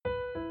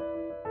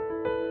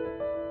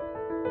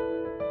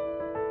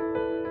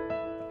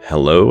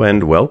Hello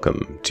and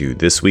welcome to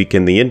This Week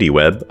in the Indie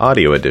Web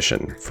audio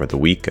edition for the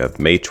week of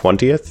May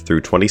 20th through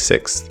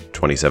 26th,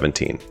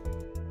 2017.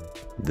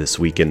 This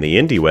Week in the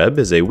Indie Web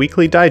is a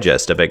weekly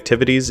digest of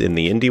activities in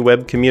the Indie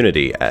Web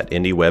community at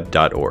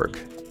indieweb.org.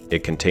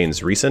 It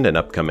contains recent and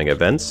upcoming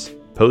events,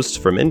 posts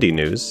from Indie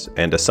News,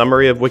 and a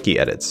summary of wiki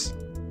edits.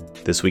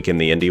 This Week in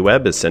the Indie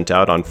Web is sent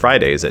out on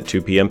Fridays at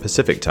 2 p.m.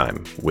 Pacific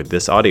Time, with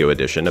this audio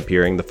edition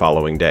appearing the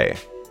following day.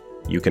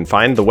 You can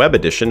find the web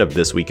edition of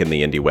This Week in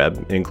the Indie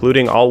Web,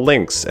 including all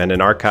links and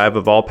an archive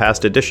of all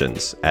past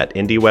editions, at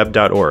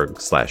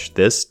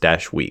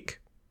indieweb.org/this-week.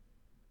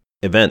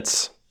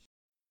 Events.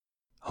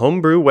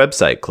 Homebrew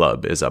Website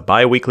Club is a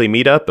bi-weekly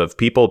meetup of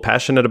people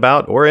passionate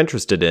about or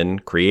interested in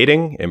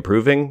creating,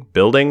 improving,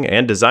 building,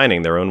 and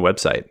designing their own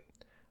website.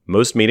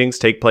 Most meetings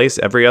take place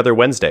every other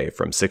Wednesday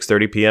from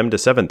 6:30 p.m. to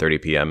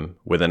 7:30 p.m.,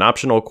 with an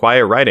optional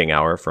quiet writing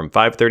hour from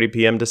 5:30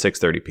 p.m. to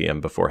 6:30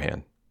 p.m.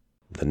 beforehand.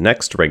 The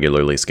next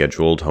regularly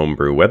scheduled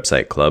Homebrew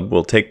Website Club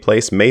will take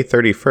place May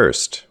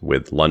 31st,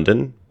 with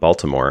London,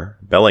 Baltimore,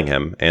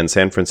 Bellingham, and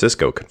San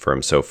Francisco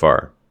confirmed so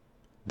far.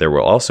 There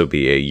will also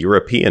be a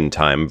European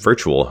time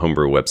virtual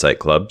Homebrew Website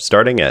Club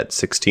starting at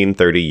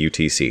 16:30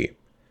 UTC.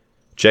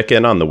 Check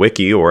in on the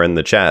wiki or in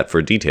the chat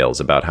for details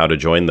about how to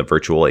join the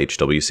virtual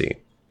HWC.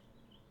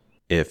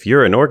 If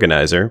you're an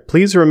organizer,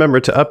 please remember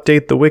to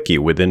update the wiki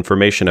with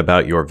information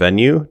about your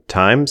venue,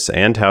 times,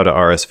 and how to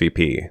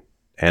RSVP.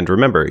 And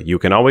remember, you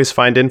can always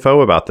find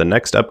info about the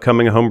next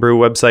upcoming Homebrew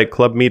Website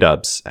Club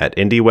meetups at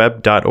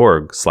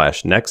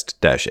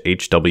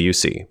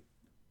indieweb.org/next-HWC.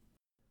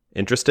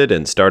 Interested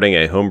in starting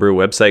a Homebrew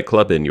Website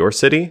Club in your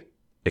city?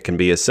 It can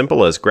be as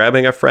simple as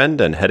grabbing a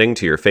friend and heading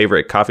to your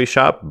favorite coffee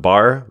shop,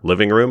 bar,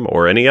 living room,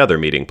 or any other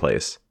meeting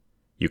place.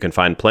 You can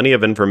find plenty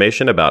of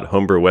information about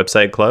Homebrew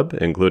Website Club,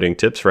 including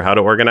tips for how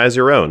to organize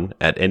your own,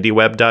 at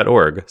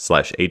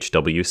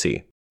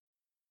indieweb.org/HWC.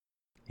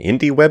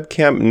 Indie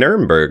WebCamp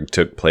Nuremberg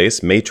took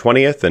place May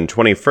 20th and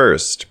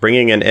 21st,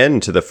 bringing an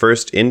end to the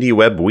first Indie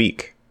Web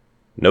Week.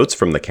 Notes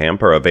from the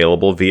camp are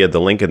available via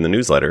the link in the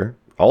newsletter.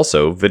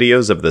 Also,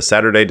 videos of the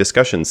Saturday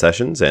discussion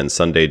sessions and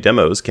Sunday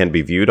demos can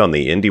be viewed on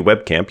the Indie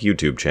WebCamp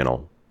YouTube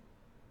channel.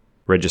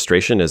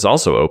 Registration is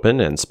also open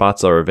and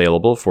spots are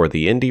available for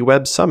the Indie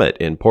Web Summit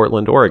in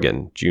Portland,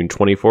 Oregon, June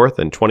 24th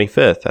and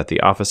 25th at the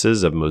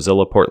offices of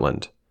Mozilla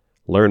Portland.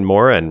 Learn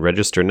more and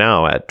register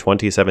now at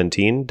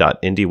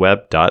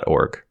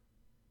 2017.indieweb.org.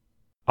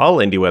 All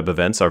IndieWeb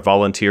events are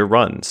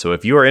volunteer-run, so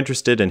if you are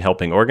interested in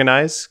helping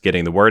organize,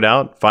 getting the word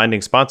out,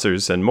 finding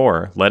sponsors, and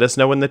more, let us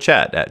know in the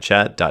chat at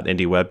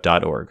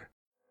chat.indieweb.org.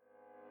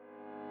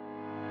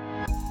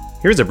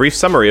 Here's a brief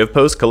summary of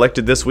posts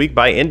collected this week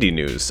by Indie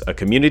News, a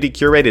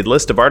community-curated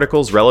list of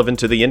articles relevant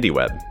to the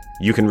IndieWeb.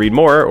 You can read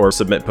more or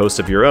submit posts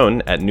of your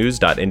own at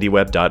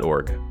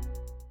news.indieweb.org.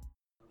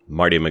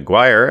 Marty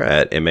McGuire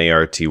at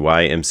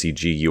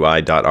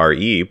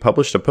martymcgui.re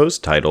published a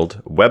post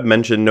titled Web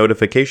Mention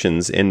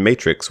Notifications in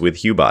Matrix with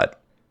Hubot.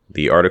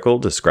 The article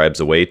describes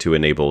a way to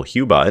enable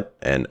Hubot,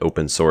 an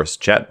open-source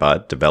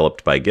chatbot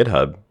developed by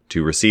GitHub,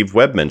 to receive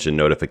web mention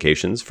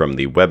notifications from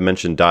the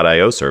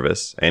webmention.io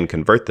service and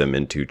convert them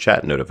into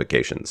chat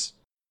notifications.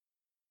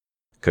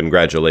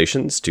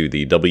 Congratulations to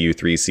the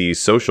W3C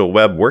Social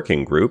Web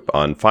Working Group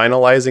on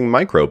finalizing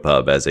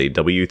MicroPub as a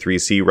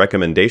W3C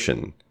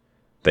recommendation.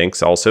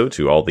 Thanks also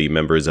to all the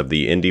members of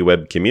the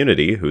IndieWeb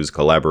community whose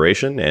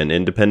collaboration and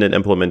independent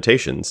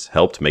implementations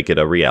helped make it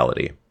a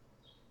reality.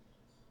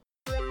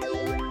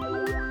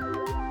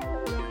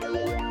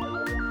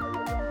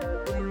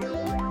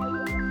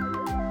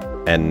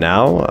 And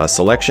now, a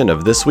selection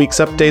of this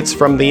week's updates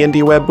from the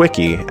IndieWeb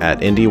wiki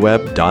at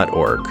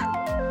indieweb.org.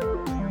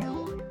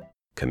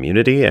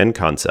 Community and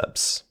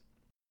Concepts.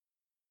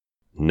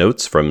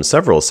 Notes from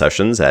several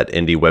sessions at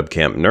Indie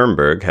WebCamp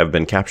Nuremberg have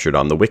been captured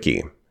on the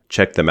wiki.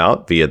 Check them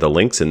out via the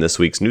links in this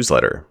week's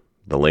newsletter.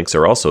 The links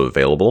are also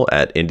available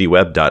at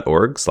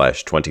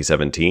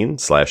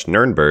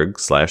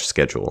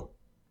indieweb.org/2017/Nuremberg/schedule.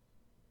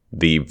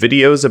 The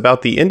Videos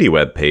About the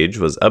IndieWeb page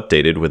was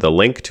updated with a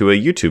link to a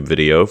YouTube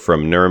video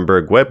from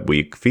Nuremberg Web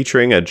Week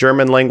featuring a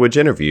German-language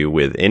interview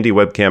with Indie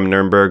WebCamp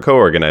Nuremberg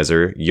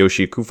co-organizer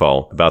Yoshi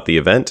Kufal about the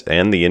event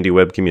and the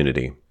IndieWeb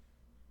community.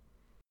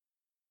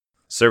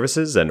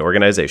 Services and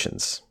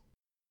Organizations.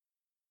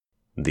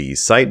 The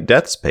Site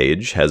Deaths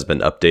page has been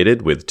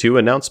updated with two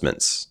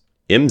announcements.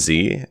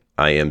 IMZY,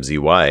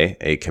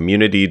 a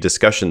community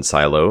discussion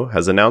silo,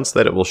 has announced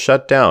that it will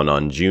shut down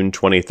on June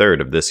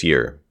 23rd of this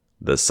year.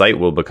 The site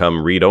will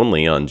become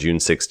read-only on June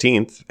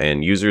 16th,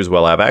 and users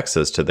will have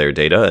access to their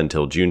data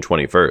until June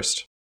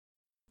 21st.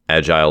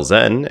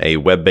 AgileZen, a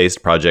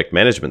web-based project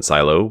management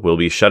silo, will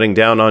be shutting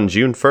down on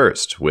June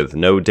 1st, with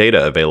no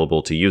data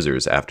available to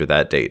users after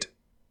that date.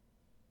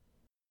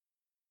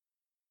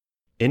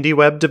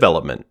 IndieWeb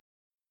Development.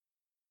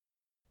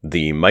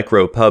 The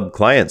MicroPub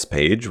Clients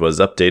page was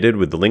updated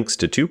with links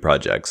to two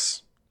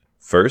projects.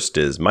 First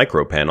is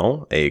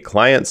MicroPanel, a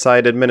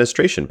client-side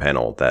administration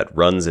panel that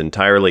runs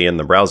entirely in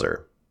the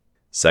browser.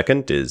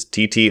 Second is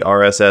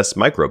TTRSS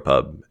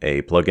MicroPub,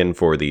 a plugin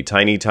for the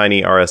tiny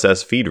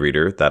RSS feed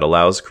reader that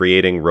allows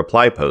creating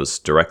reply posts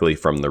directly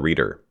from the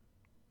reader.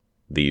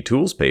 The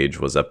tools page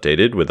was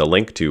updated with a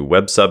link to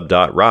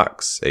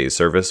websub.rocks, a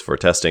service for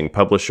testing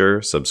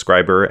publisher,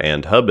 subscriber,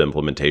 and hub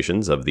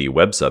implementations of the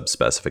WebSub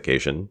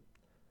specification.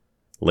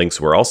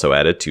 Links were also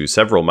added to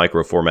several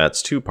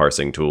Microformats 2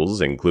 parsing tools,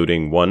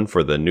 including one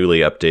for the newly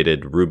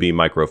updated Ruby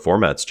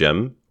Microformats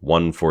gem,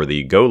 one for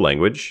the Go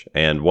language,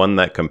 and one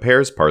that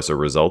compares parser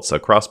results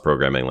across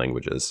programming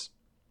languages.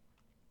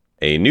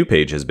 A new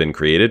page has been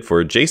created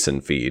for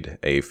JSON feed,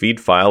 a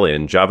feed file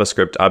in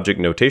JavaScript object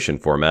notation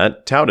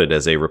format touted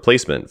as a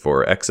replacement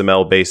for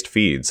XML-based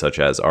feeds such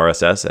as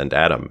RSS and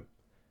Atom.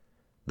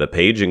 The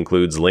page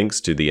includes links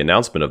to the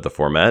announcement of the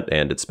format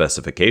and its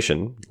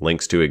specification,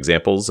 links to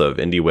examples of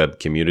IndieWeb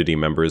community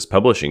members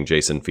publishing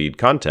JSON feed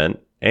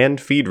content,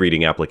 and feed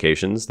reading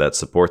applications that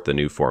support the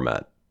new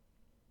format.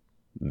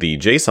 The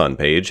JSON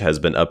page has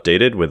been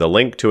updated with a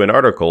link to an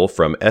article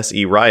from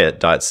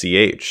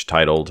seriot.ch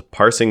titled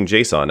Parsing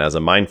JSON as a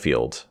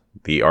Minefield.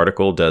 The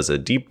article does a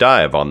deep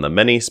dive on the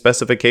many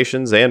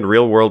specifications and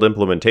real-world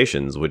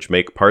implementations which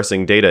make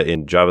parsing data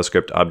in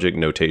JavaScript object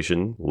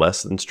notation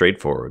less than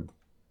straightforward.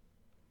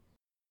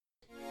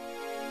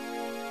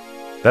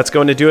 That's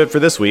going to do it for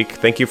this week.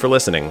 Thank you for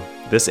listening.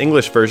 This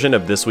English version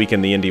of This Week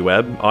in the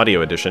IndieWeb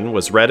audio edition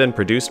was read and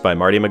produced by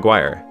Marty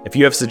McGuire. If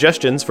you have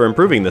suggestions for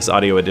improving this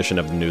audio edition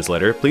of the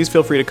newsletter, please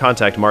feel free to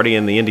contact Marty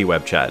in the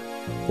IndieWeb chat,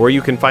 or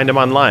you can find him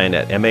online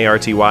at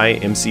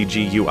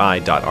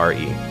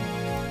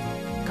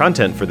martymcgui.re.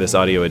 Content for this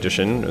audio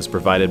edition was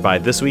provided by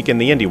This Week in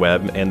the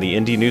IndieWeb and the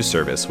Indie News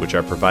Service, which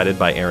are provided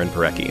by Aaron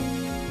Parecki.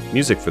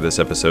 Music for this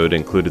episode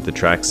included the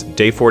tracks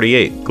Day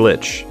 48,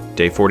 Glitch,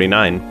 Day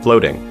 49,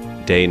 Floating,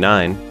 Day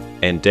 9,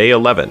 and Day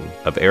 11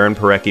 of Aaron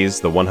Parecki's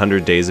The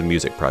 100 Days of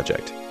Music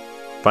project.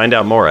 Find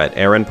out more at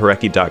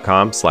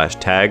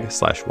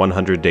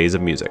aaronparecki.com/tag/100 days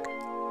of music.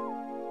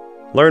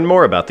 Learn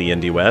more about the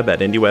IndieWeb at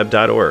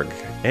indieweb.org,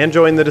 and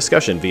join the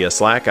discussion via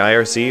Slack,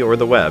 IRC, or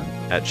the web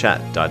at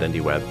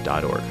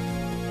chat.indieweb.org.